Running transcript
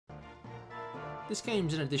This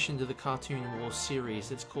game's in addition to the Cartoon Wars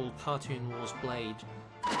series. It's called Cartoon Wars Blade.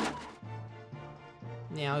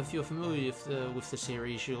 Now, if you're familiar with the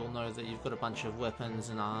series, you'll know that you've got a bunch of weapons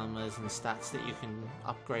and armors and stats that you can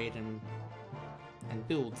upgrade and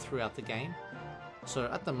build throughout the game. So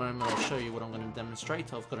at the moment, I'll show you what I'm going to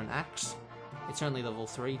demonstrate. I've got an axe. It's only level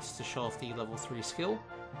 3, just to show off the level 3 skill.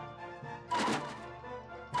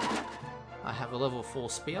 I have a level 4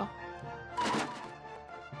 spear.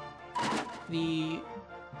 The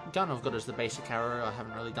gun I've got is the basic arrow. I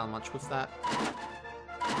haven't really done much with that.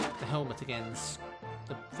 The helmet again's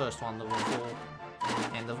the first one, level 4,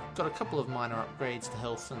 and I've got a couple of minor upgrades to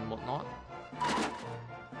health and whatnot.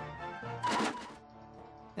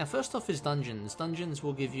 Now first off is dungeons. Dungeons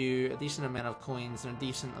will give you a decent amount of coins and a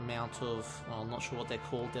decent amount of, well, I'm not sure what they're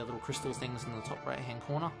called, they're little crystal things in the top right hand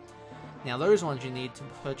corner. Now those ones you need to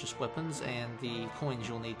purchase weapons, and the coins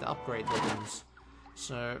you'll need to upgrade weapons.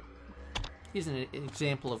 So here's an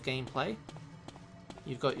example of gameplay.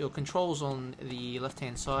 You've got your controls on the left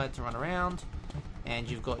hand side to run around,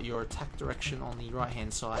 and you've got your attack direction on the right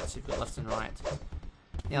hand side, so you've got left and right.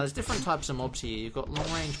 Now there's different types of mobs here. You've got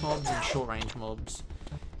long range mobs and short range mobs.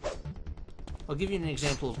 I'll give you an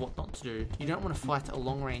example of what not to do. You don't want to fight a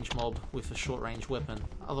long range mob with a short range weapon,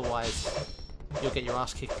 otherwise you'll get your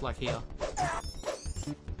ass kicked like here.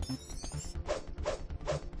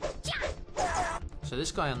 So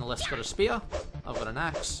this guy on the left's got a spear, I've got an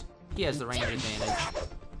axe, he has the range advantage.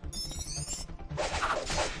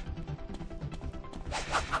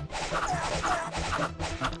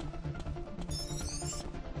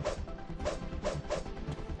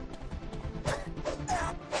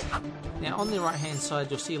 Now on the right hand side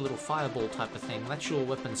you'll see a little fireball type of thing, that's your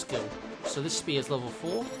weapon skill. So this spear is level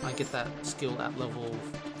 4, I get that skill at level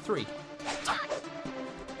 3.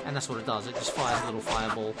 And that's what it does, it just fires a little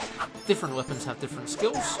fireball. Different weapons have different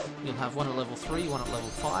skills. You'll have one at level 3, one at level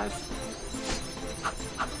 5.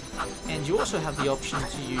 And you also have the option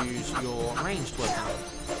to use your ranged weapon.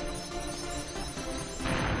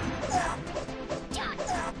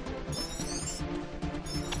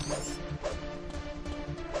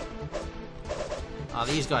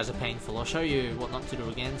 These guys are painful. I'll show you what not to do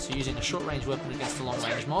again. So using a short range weapon against a long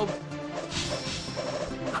range mob,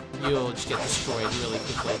 you'll just get destroyed really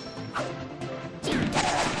quickly.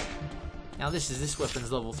 Now this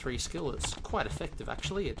weapon's level 3 skill. It's quite effective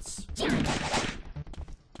actually. It's a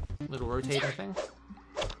little rotating thing.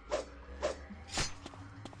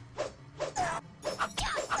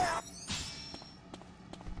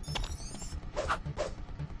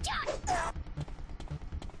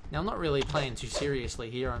 Now I'm not really playing too seriously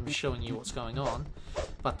here, I'm just showing you what's going on,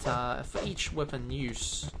 but for each weapon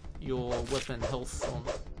use, your weapon health, or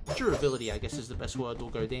durability I guess is the best word, will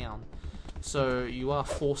go down. So you are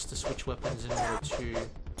forced to switch weapons in order to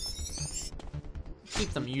keep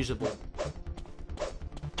them usable.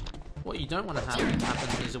 What you don't want to have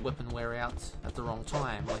happen is a weapon wear out at the wrong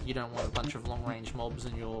time, like you don't want a bunch of long range mobs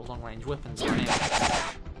and your long range weapons run out.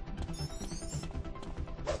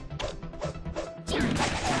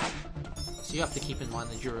 So you have to keep in mind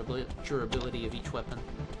the durability of each weapon.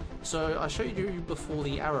 So I showed you before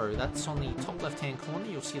the arrow, that's on the top left hand corner,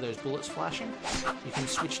 you'll see those bullets flashing. You can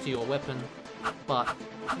switch to your weapon, but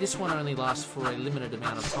this one only lasts for a limited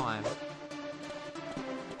amount of time.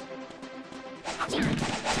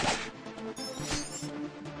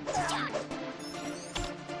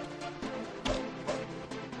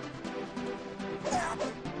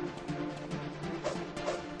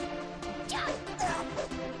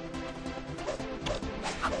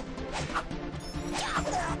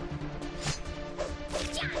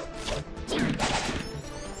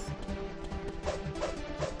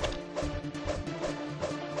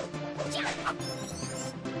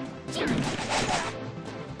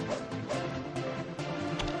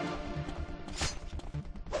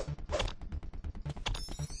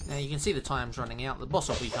 Now you can see the time's running out, the boss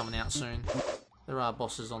will be coming out soon. There are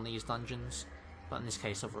bosses on these dungeons, but in this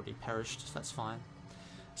case I've already perished, so that's fine.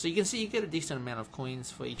 So you can see you get a decent amount of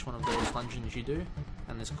coins for each one of those dungeons you do,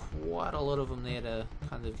 and there's quite a lot of them there to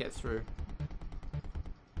kind of get through.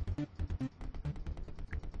 Oh,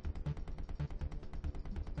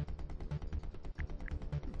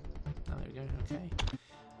 there we go, okay.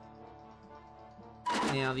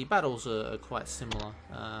 Now the battles are quite similar.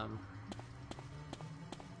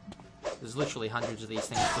 There's literally hundreds of these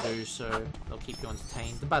things to do, so they'll keep you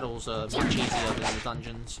entertained. The battles are much easier than the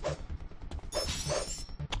dungeons.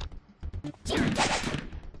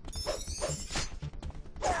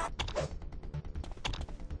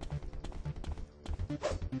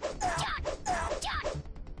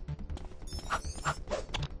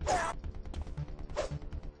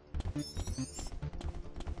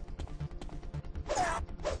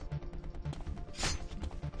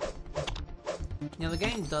 Now the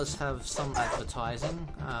game does have some advertising.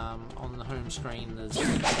 On the home screen there's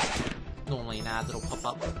normally an ad that'll pop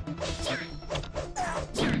up.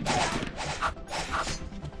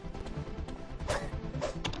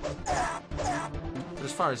 But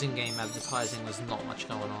as far as in-game advertising, there's not much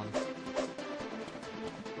going on.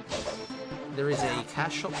 There is a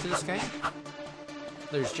cash shop to this game.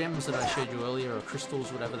 Those gems that I showed you earlier, or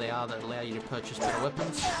crystals, whatever they are, that allow you to purchase better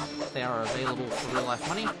weapons, they are available for real-life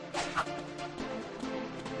money.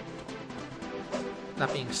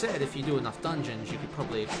 That being said, if you do enough dungeons, you could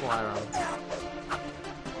probably acquire them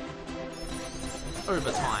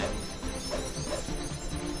over time.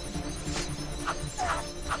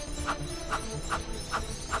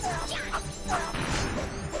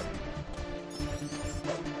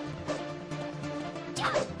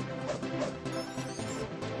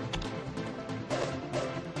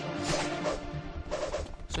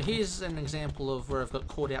 So here's an example of where I've got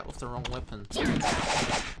caught out with the wrong weapon.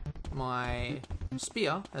 My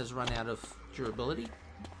spear has run out of durability,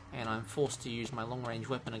 and I'm forced to use my long-range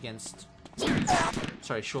weapon against...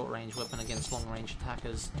 short-range weapon against long-range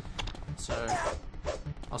attackers. So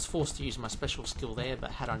I was forced to use my special skill there,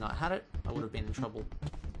 but had I not had it, I would have been in trouble.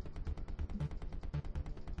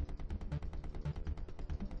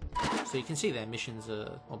 So you can see their missions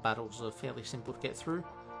or battles are fairly simple to get through.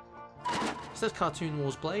 So that's Cartoon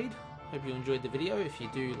Wars Blade. Hope you enjoyed the video. If you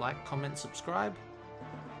do, like, comment, subscribe.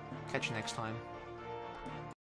 Catch you next time.